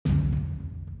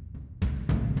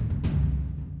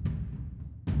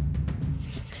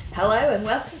Hello and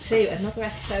welcome to another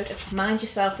episode of Mind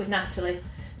Yourself with Natalie.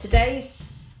 Today's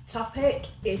topic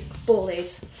is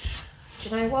bullies. Do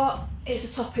you know what? It's a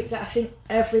topic that I think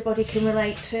everybody can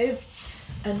relate to,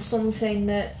 and something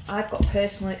that I've got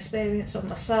personal experience of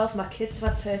myself. My kids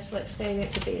have had personal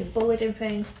experience of being bullied in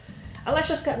things. And let's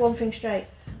just get one thing straight.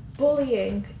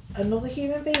 Bullying another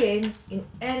human being in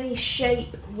any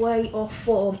shape, way or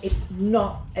form is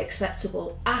not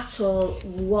acceptable at all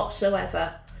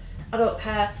whatsoever. I don't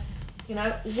care,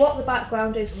 what the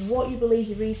background is, what you believe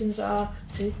your reasons are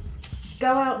to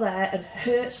go out there and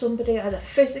hurt somebody either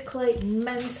physically,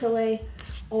 mentally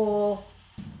or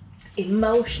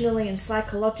emotionally and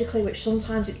psychologically, which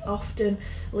sometimes it often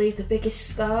leave the biggest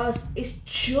scars. It's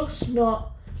just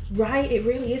not right. It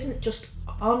really isn't just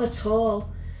on at all.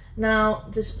 Now,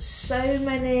 there's so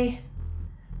many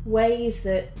ways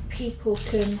that people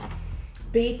can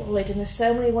be bullied, and there's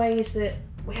so many ways that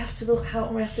we have to look out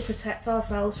and we have to protect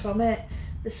ourselves from it.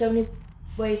 There's so many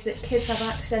ways that kids have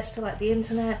access to, like the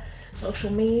internet,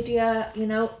 social media,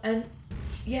 and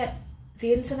yeah,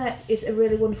 the internet is a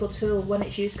really wonderful tool when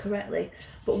it's used correctly,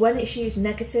 but when it's used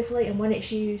negatively and when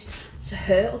it's used to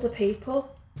hurt other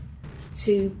people,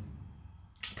 to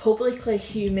publicly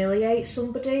humiliate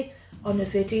somebody on a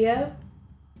video,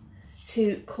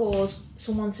 to cause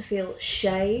someone to feel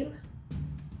shame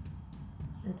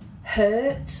and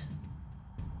hurt,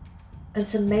 and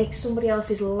to make somebody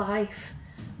else's life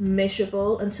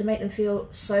miserable, and to make them feel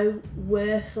so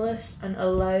worthless and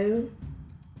alone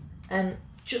and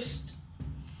just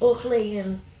ugly,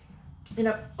 and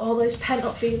all those pent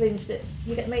up feelings that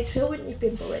you get made to feel when you've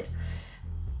been bullied.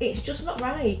 It's just not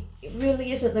right. It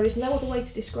really isn't. There is no other way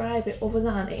to describe it other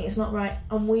than it is not right,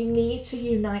 and we need to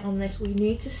unite on this. We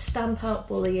need to stamp out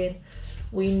bullying.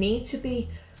 We need to be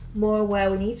more aware.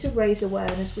 We need to raise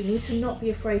awareness. We need to not be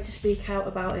afraid to speak out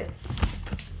about it.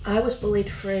 I was bullied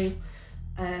through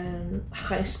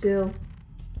high school,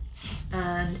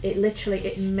 and it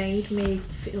made me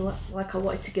feel like I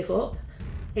wanted to give up.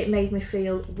 It made me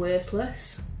feel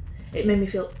worthless. It made me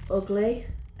feel ugly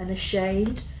and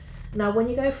ashamed. Now, when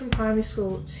you go from primary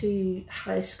school to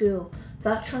high school,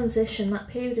 that transition, that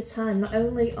period of time, not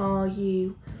only are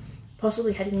you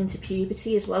possibly heading into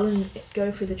puberty as well and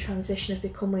going through the transition of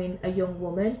becoming a young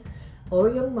woman or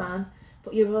a young man,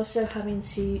 but you're also having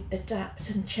to adapt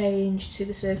and change to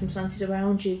the circumstances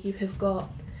around you. You have got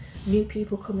new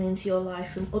people coming into your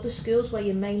life from other schools where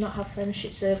you may not have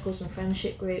friendship circles and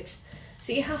friendship groups.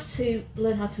 So you have to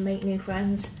learn how to make new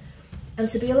friends and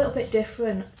to be a little bit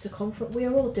different, to confront. We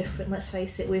are all different, let's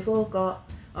face it. We've all got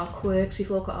our quirks,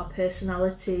 we've all got our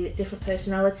personality, different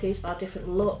personalities, our different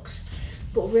looks.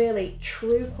 But really,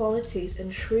 true qualities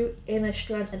and true inner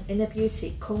strength and inner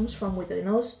beauty comes from within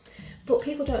us. But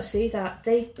people don't see that.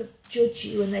 They judge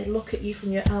you and they look at you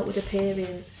from your outward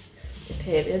appearance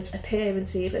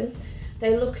even.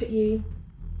 They look at you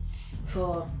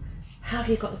for, have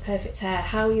you got the perfect hair?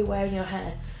 How are you wearing your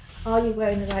hair? Are you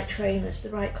wearing the right trainers, the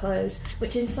right clothes?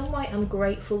 Which in some way I'm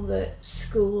grateful that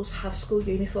schools have school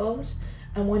uniforms,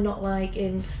 and we're not like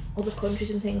in other countries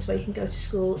and things where you can go to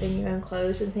school in your own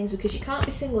clothes and things, because you can't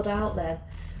be singled out then,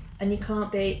 and you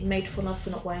can't be made fun of for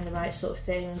not wearing the right sort of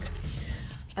thing.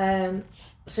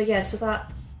 So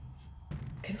that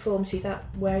conformity, that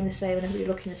wearing the same and everybody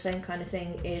looking the same kind of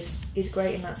thing is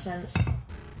great in that sense.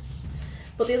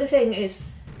 But the other thing is,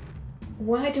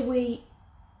 why do we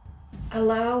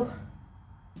allow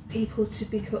people to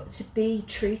be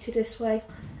treated this way?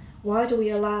 Why do we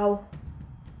allow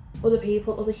other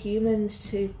people, other humans,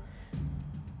 to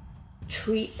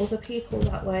treat other people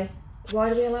that way? Why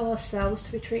do we allow ourselves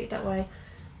to be treated that way?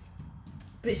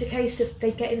 But it's a case of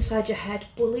they get inside your head.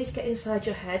 Bullies get inside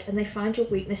your head and they find your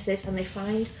weaknesses, and they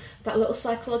find that little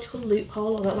psychological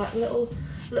loophole or that like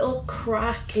little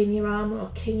crack in your armour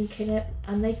or kink in it,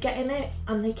 and they get in it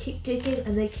and they keep digging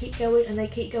and they keep going and they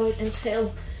keep going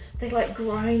until they like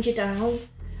grind you down.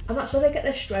 And that's where they get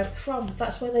their strength from.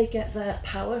 That's where they get their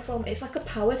power from. It's like a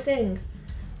power thing.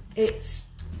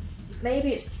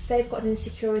 Maybe they've got an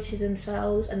insecurity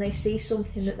themselves and they see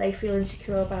something that they feel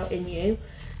insecure about in you.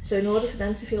 So in order for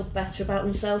them to feel better about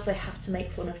themselves, they have to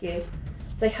make fun of you.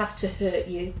 They have to hurt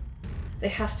you. They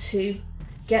have to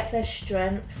get their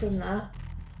strength from that.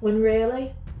 When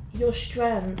really, your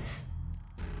strength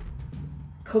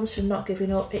comes from not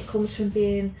giving up. It comes from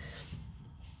being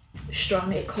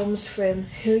strong. It comes from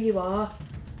who you are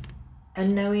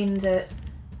and knowing that,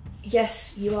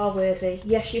 yes, you are worthy.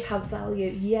 Yes, you have value.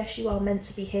 Yes, you are meant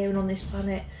to be here and on this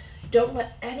planet. Don't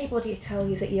let anybody tell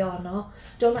you that you are not.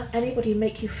 Don't let anybody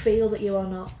make you feel that you are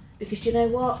not. Because do you know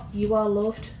what? You are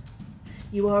loved.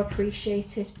 You are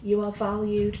appreciated. You are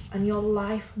valued. And your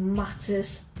life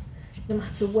matters. no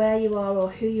matter where you are or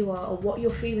who you are or what you're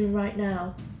feeling right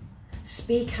now,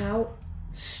 speak out,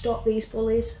 stop these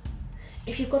bullies.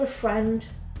 If you've got a friend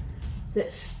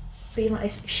that's being like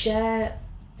this, share,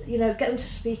 get them to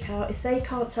speak out. If they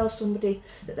can't tell somebody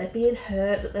that they're being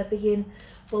hurt, that they're being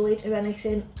bullied or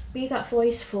anything, be that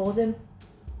voice for them.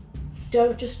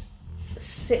 Don't just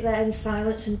sit there in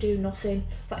silence and do nothing.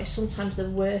 That is sometimes the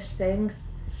worst thing.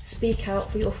 Speak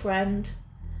out for your friend,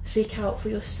 speak out for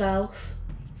yourself,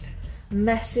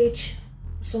 message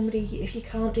somebody. If you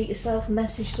can't do it yourself,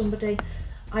 message somebody.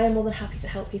 I am more than happy to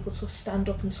help people to stand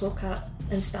up and talk out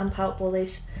and stamp out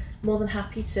bullies. More than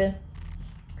happy to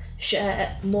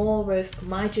share more of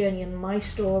my journey and my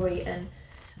story and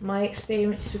my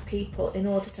experiences with people in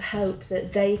order to hope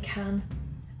that they can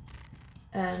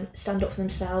stand up for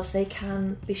themselves. They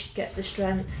can get the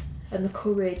strength and the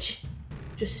courage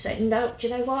just to say, no, do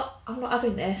you know what? I'm not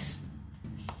having this.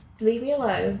 Leave me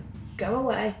alone. Go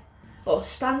away. Or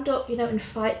stand up, and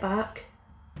fight back.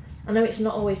 I know it's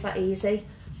not always that easy,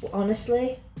 but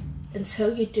honestly,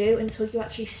 until you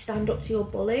actually stand up to your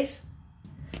bullies,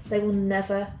 they will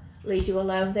never leave you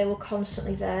alone. They will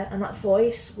constantly there, and that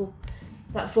voice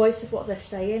of what they're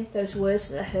saying, those words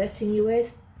that they're hurting you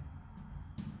with,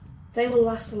 they will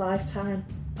last a lifetime,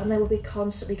 and they will be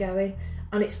constantly going.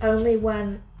 And it's only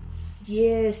when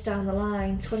years down the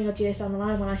line, 20 odd years down the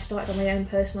line, when I started on my own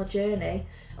personal journey,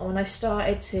 and when I've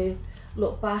started to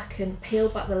look back and peel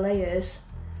back the layers,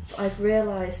 that I've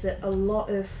realised that a lot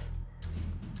of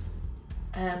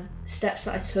steps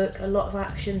that I took, a lot of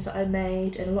actions that I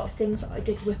made, and a lot of things that I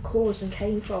did were caused and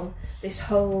came from this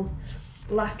whole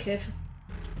lack of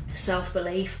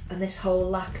self-belief and this whole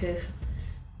lack of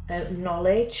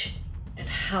knowledge and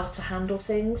how to handle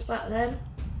things back then.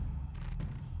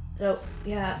 So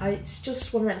yeah, it's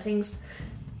just one of them things.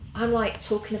 I'm like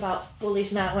talking about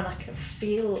bullies now and I can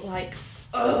feel like,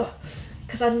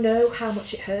 because I know how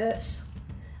much it hurts.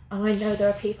 And I know there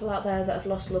are people out there that have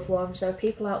lost loved ones. There are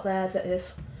people out there that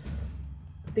have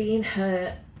been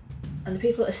hurt, and the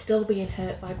people that are still being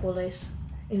hurt by bullies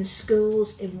in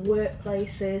schools, in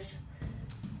workplaces,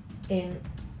 in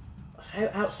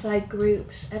outside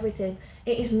groups, everything.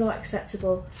 It is not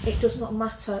acceptable. It does not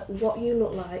matter what you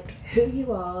look like, who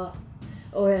you are,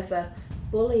 or whatever.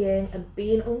 Bullying and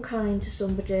being unkind to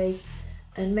somebody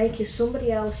and making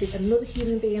somebody else's, another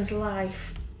human being's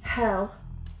life hell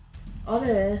on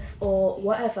earth or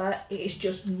whatever, it is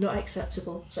just not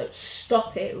acceptable. So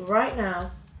stop it right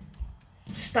now.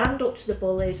 Stand up to the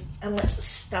bullies and let's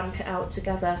stamp it out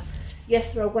together.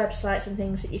 Yes, there are websites and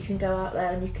things that you can go out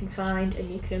there and you can find,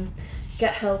 and you can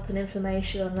get help and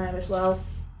information on there as well.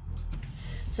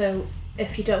 So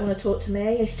if you don't want to talk to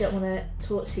me, if you don't want to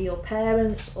talk to your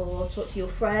parents or talk to your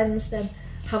friends, then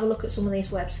have a look at some of these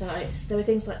websites. There are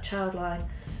things like Childline,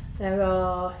 there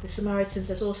are the Samaritans,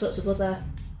 there's all sorts of other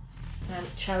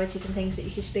charities and things that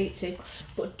you can speak to.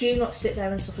 But do not sit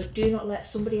there and suffer. Do not let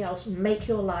somebody else make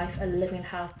your life a living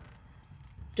hell.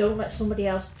 Don't let somebody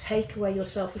else take away your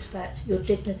self-respect, your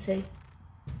dignity,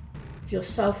 your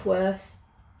self-worth,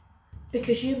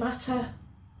 because you matter.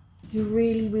 You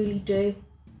really, really do.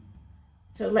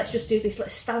 So let's just do this.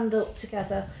 Let's stand up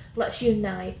together. Let's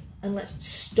unite and let's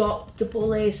stop the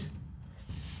bullies.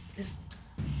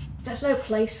 There's no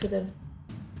place for them.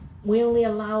 We only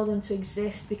allow them to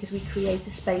exist because we create a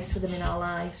space for them in our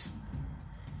lives.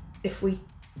 If we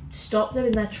stop them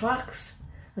in their tracks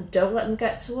and don't let them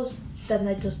get to us, then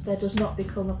there does not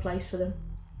become a place for them.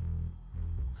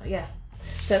 So yeah.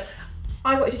 So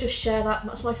I wanted to just share that.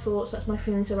 That's my thoughts, that's my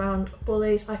feelings around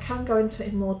bullies. I can go into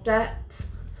it in more depth,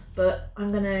 but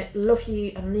I'm going to love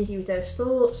you and leave you with those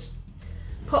thoughts.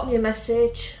 Pop me a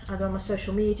message either on my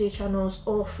social media channels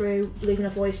or through leaving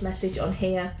a voice message on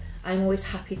here. I'm always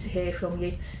happy to hear from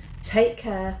you. Take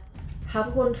care, have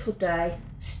a wonderful day,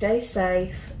 stay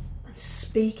safe and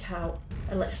speak out,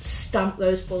 and let's stamp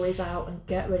those bullies out and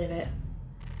get rid of it.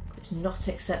 It's not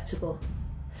acceptable.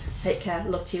 Take care,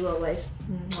 love to you always.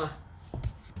 Mwah.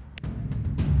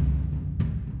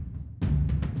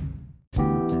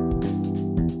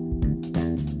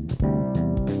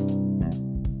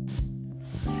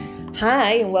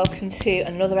 Hi and welcome to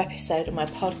another episode of my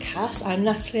podcast. I'm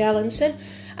Natalie Allinson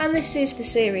and this is the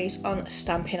series on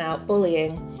stamping out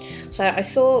bullying. So I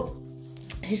thought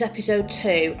this is episode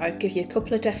 2. I'd give you a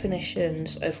couple of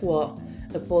definitions of what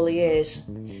a bully is.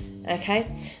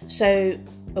 Okay, so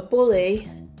a bully,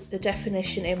 the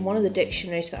definition in one of the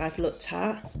dictionaries that I've looked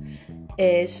at,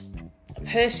 is a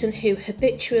person who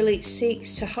habitually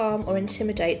seeks to harm or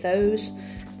intimidate those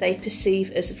they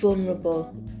perceive as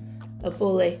vulnerable. A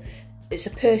bully. It's a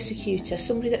persecutor,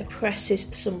 somebody that oppresses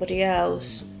somebody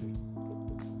else.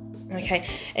 Okay,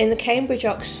 in the Cambridge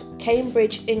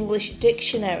English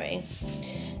Dictionary,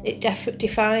 it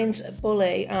defines a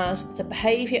bully as the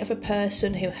behaviour of a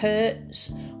person who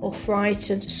hurts or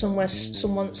frightens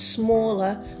someone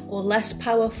smaller or less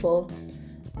powerful,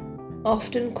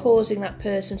 often causing that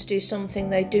person to do something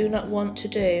they do not want to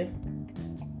do.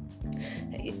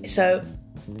 So,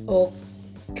 or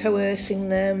coercing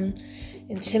them,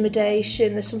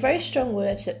 intimidation. There's some very strong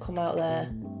words that come out there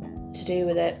to do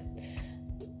with it.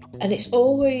 And it's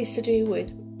always to do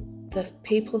with the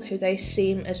people who they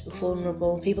seem as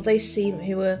vulnerable, people they seem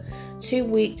who are too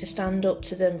weak to stand up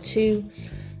to them, too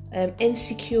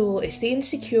insecure. It's the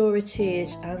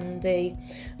insecurities and the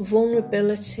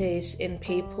vulnerabilities in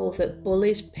people that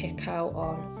bullies pick out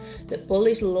on, that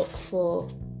bullies look for.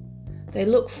 They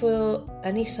look for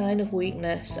any sign of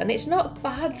weakness, and it's not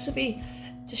bad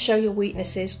to show your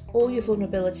weaknesses or your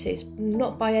vulnerabilities,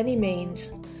 not by any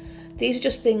means. These are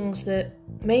just things that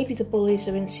maybe the bullies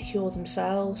are insecure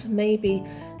themselves, maybe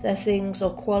they're things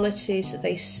or qualities that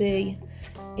they see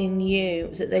in you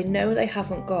that they know they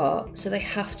haven't got, so they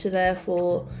have to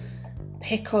therefore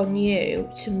pick on you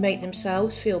to make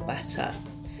themselves feel better.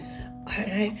 I don't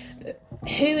know,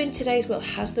 who in today's world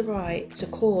has the right to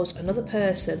cause another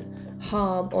person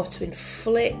harm or to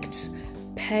inflict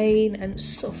pain and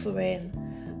suffering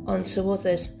onto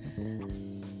others?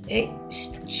 It's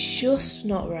just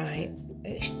not right.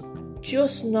 It's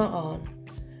just not on.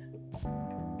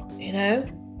 You know?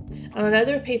 And I know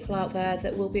there are people out there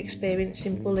that will be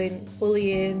experiencing bullying,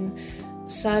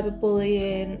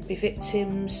 cyberbullying, be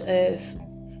victims of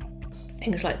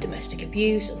things like domestic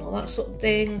abuse and all that sort of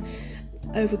thing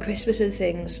over Christmas and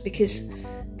things, because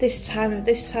this time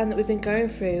that we've been going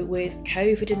through with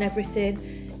COVID and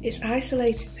everything, it's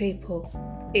isolated people.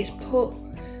 It's put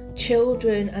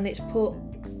children and it's put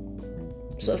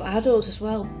sort of adults as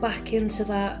well back into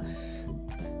that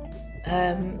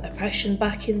oppression,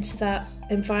 back into that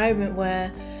environment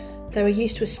where they were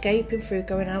used to escaping through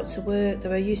going out to work, they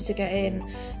were used to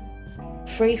getting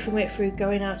free from it through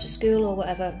going out to school or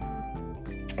whatever,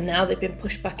 and now they've been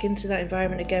pushed back into that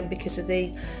environment again because of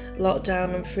the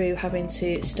lockdown and through having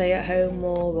to stay at home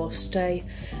more or stay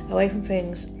away from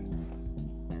things.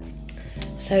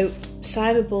 So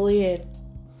cyberbullying,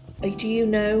 do you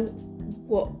know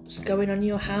what's going on in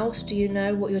your house? Do you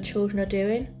know what your children are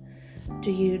doing?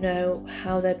 Do you know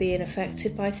how they're being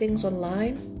affected by things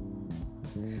online?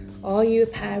 Are you a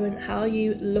parent? How are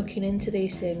you looking into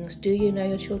these things? Do you know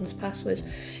your children's passwords?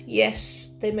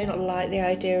 Yes, they may not like the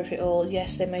idea of it all.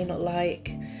 Yes, they may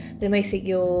think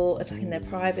you're attacking their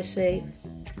privacy.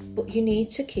 But you need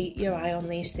to keep your eye on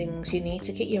these things. You need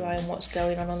to keep your eye on what's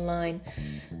going on online.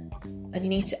 And you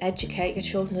need to educate your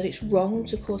children that it's wrong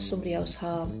to cause somebody else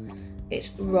harm.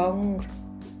 It's wrong.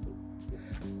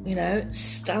 You know,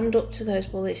 stand up to those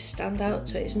bullies, stand out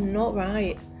to it. It's not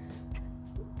right.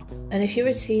 And if you're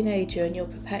a teenager and you're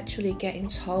perpetually getting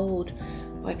told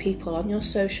by people on your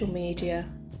social media,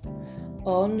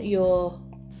 on your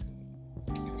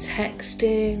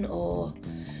texting or,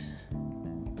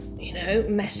 you know,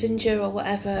 messenger or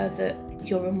whatever, that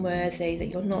you're unworthy, that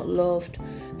you're not loved,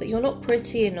 that you're not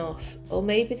pretty enough, or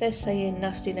maybe they're saying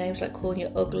nasty names like calling you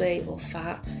ugly or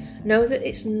fat, know that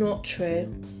it's not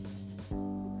true.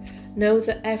 Know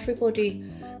that everybody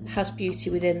has beauty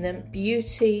within them.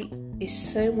 Beauty is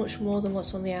so much more than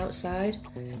what's on the outside.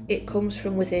 It comes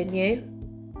from within you.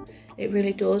 It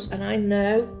really does. And I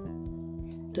know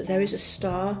that there is a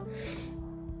star,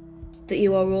 that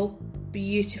you are all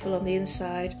beautiful on the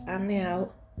inside and the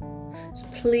out. So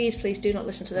please do not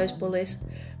listen to those bullies.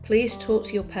 Please talk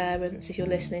to your parents if you're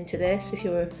listening to this, if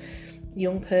you're a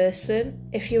young person.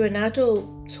 If you're an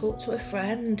adult, talk to a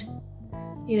friend.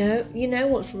 You know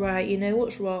what's right, you know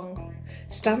what's wrong.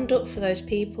 Stand up for those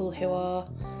people who are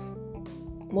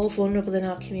more vulnerable in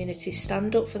our community.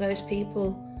 Stand up for those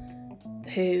people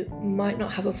who might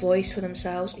not have a voice for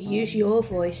themselves. Use your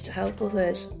voice to help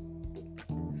others.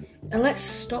 And let's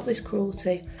stop this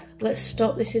cruelty. Let's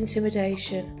stop this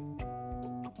intimidation.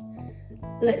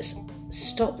 Let's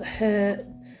stop the hurt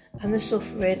and the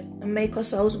suffering and make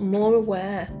ourselves more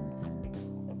aware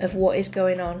of what is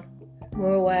going on,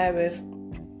 more aware of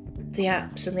the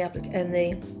apps and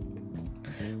the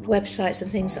websites and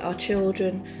things that our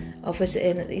children are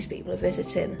visiting, that these people are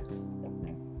visiting.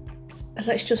 And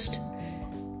let's just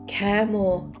care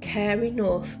more, care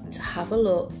enough to have a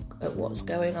look at what's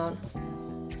going on.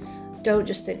 Don't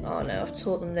just think, oh no, I've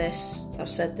taught them this, I've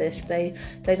said this, they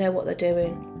know what they're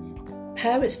doing.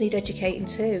 Parents need educating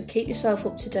too. Keep yourself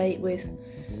up to date with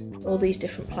all these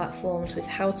different platforms, with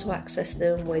how to access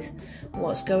them, with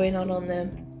what's going on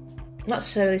them. Not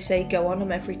necessarily say go on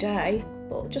them every day,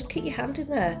 but just keep your hand in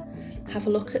there. Have a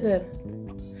look at them.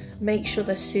 Make sure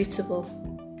they're suitable.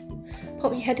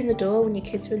 Pop your head in the door when your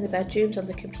kids are in the bedrooms on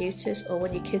the computers, or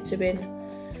when your kids are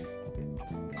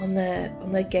on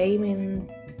their gaming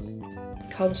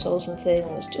consoles and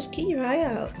things. Just keep your eye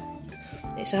out.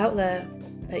 It's out there,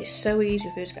 and it's so easy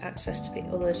for people to get access to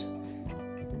others.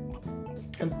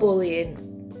 And bullying,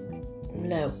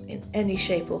 no, in any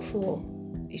shape or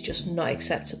form, is just not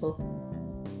acceptable.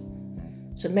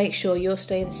 So make sure you're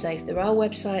staying safe. There are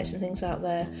websites and things out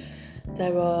there.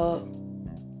 There are,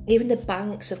 even the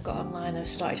banks have got online, have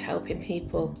started helping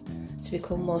people to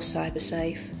become more cyber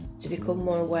safe, to become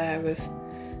more aware of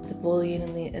the bullying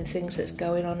and things that's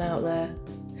going on out there.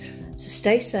 So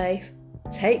stay safe,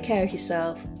 take care of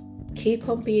yourself, keep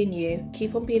on being you,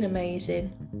 keep on being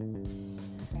amazing.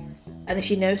 And if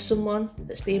you know someone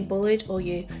that's being bullied, or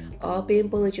you are being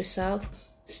bullied yourself,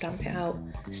 stamp it out.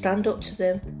 Stand up to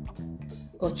them,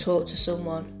 or talk to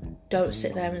someone. Don't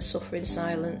sit there and suffer in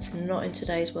silence. Not in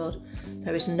today's world.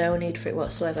 There is no need for it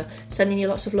whatsoever. Sending you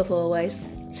lots of love always.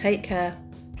 Take care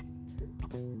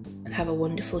and have a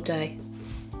wonderful day.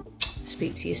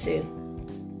 Speak to you soon.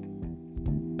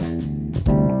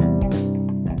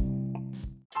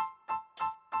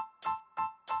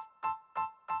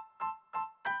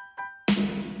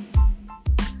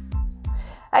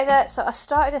 Hey there, so I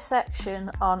started a section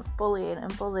on bullying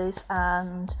and bullies,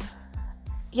 and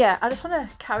yeah, I just want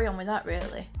to carry on with that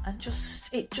really. And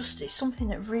it's something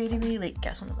that really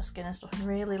gets under my skin and stuff, and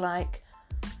really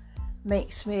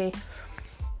makes me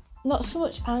not so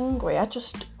much angry. I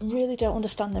just really don't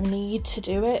understand the need to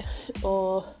do it,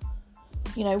 or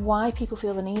why people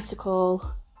feel the need to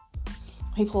call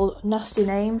people nasty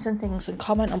names and things, and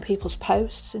comment on people's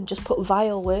posts and just put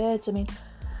vile words. I mean,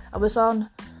 I was on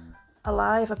a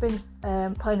live. I've been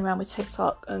playing around with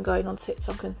TikTok and going on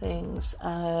TikTok and things,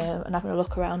 and having a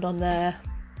look around on there,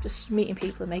 just meeting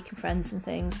people and making friends and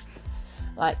things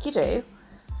like you do.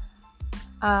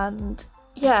 And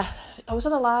yeah, I was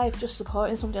on a live just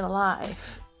supporting somebody on a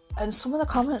live, and some of the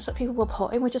comments that people were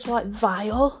putting were just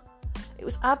vile. It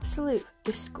was absolute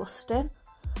disgusting,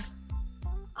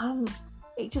 and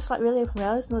it just really opened my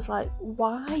eyes, and I was like,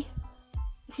 why?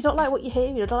 If you don't like what you hear,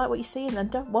 you don't like what you're seeing, then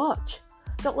don't watch.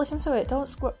 Don't listen to it.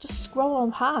 Just scroll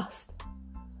on past.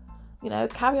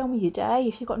 Carry on with your day.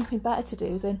 If you've got nothing better to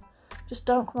do, then just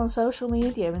don't come on social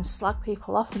media and slag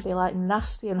people off and be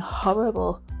nasty and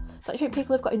horrible. Don't you think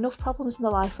people have got enough problems in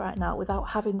their life right now without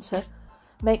having to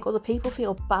make other people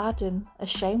feel bad and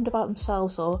ashamed about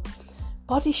themselves, or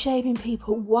body shaming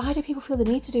people? Why do people feel the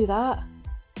need to do that?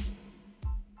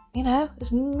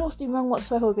 There's nothing wrong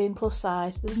whatsoever with being plus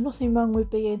size. There's nothing wrong with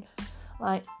being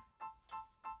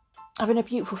having a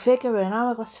beautiful figure or an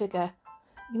hourglass figure.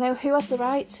 Who has the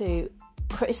right to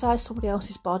criticise somebody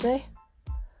else's body?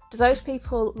 Do those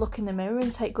people look in the mirror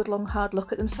and take a good long hard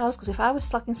look at themselves? Because if I was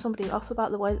slagging somebody off about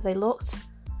the way that they looked,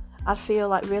 I'd feel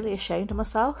really ashamed of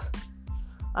myself,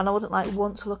 and I wouldn't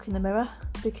want to look in the mirror,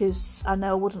 because I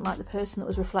know I wouldn't like the person that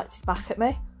was reflected back at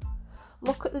me.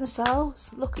 Look at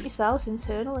themselves, look at yourselves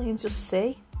internally, and just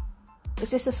see, is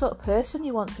this the sort of person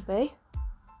you want to be?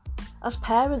 As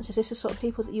parents, is this the sort of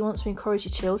people that you want to encourage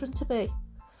your children to be?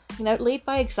 Lead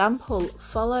by example.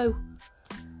 Follow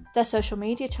their social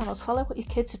media channels. Follow what your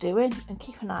kids are doing and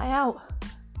keep an eye out.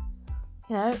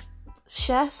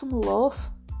 Share some love.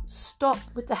 Stop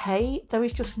with the hate. There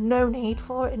is just no need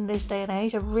for it in this day and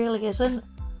age. There really isn't.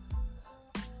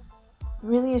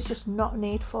 Really is just not a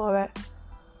need for it.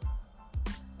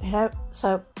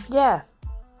 So yeah.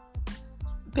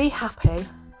 Be happy.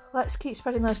 Let's keep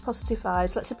spreading those positive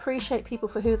vibes. Let's appreciate people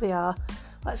for who they are.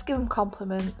 Let's give them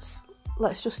compliments.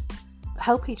 Let's just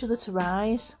help each other to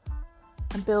rise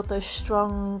and build those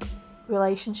strong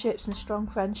relationships and strong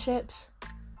friendships.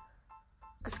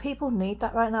 Because people need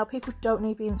that right now. People don't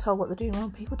need being told what they're doing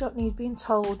wrong. People don't need being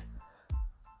told,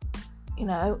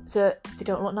 that they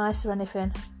don't look nice or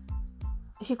anything.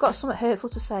 If you've got something hurtful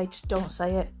to say, just don't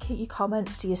say it. Keep your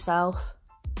comments to yourself.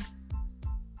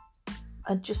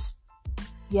 And just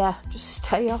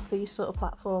stay off these sort of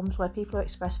platforms where people are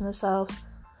expressing themselves.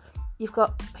 You've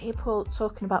got people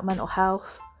talking about mental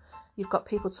health. You've got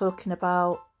people talking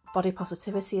about body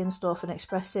positivity and stuff, and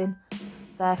expressing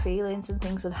their feelings and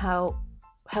things, and how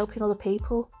helping other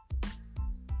people.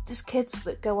 There's kids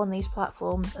that go on these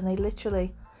platforms and they're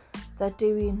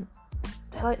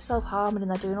self-harming, and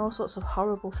they're doing all sorts of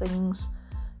horrible things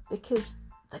because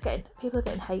people are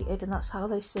getting hated, and that's how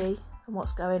they see and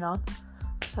what's going on.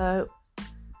 So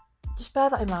just bear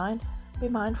that in mind. Be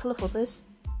mindful of others.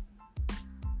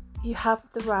 You have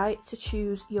the right to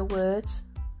choose your words.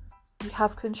 You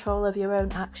have control of your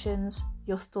own actions,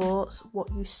 your thoughts, what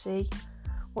you see,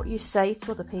 what you say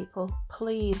to other people.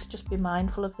 Please just be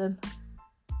mindful of them.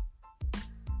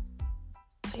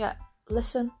 So yeah,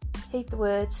 listen, heed the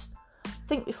words,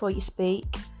 think before you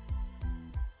speak,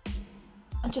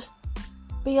 and just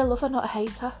be a lover, not a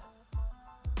hater.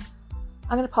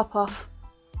 I'm going to pop off.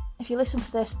 If you listen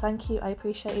to this, thank you. I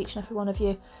appreciate each and every one of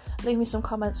you. Leave me some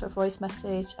comments or a voice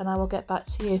message and I will get back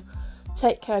to you.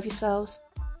 Take care of yourselves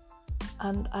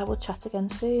and I will chat again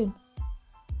soon.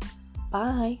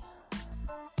 Bye.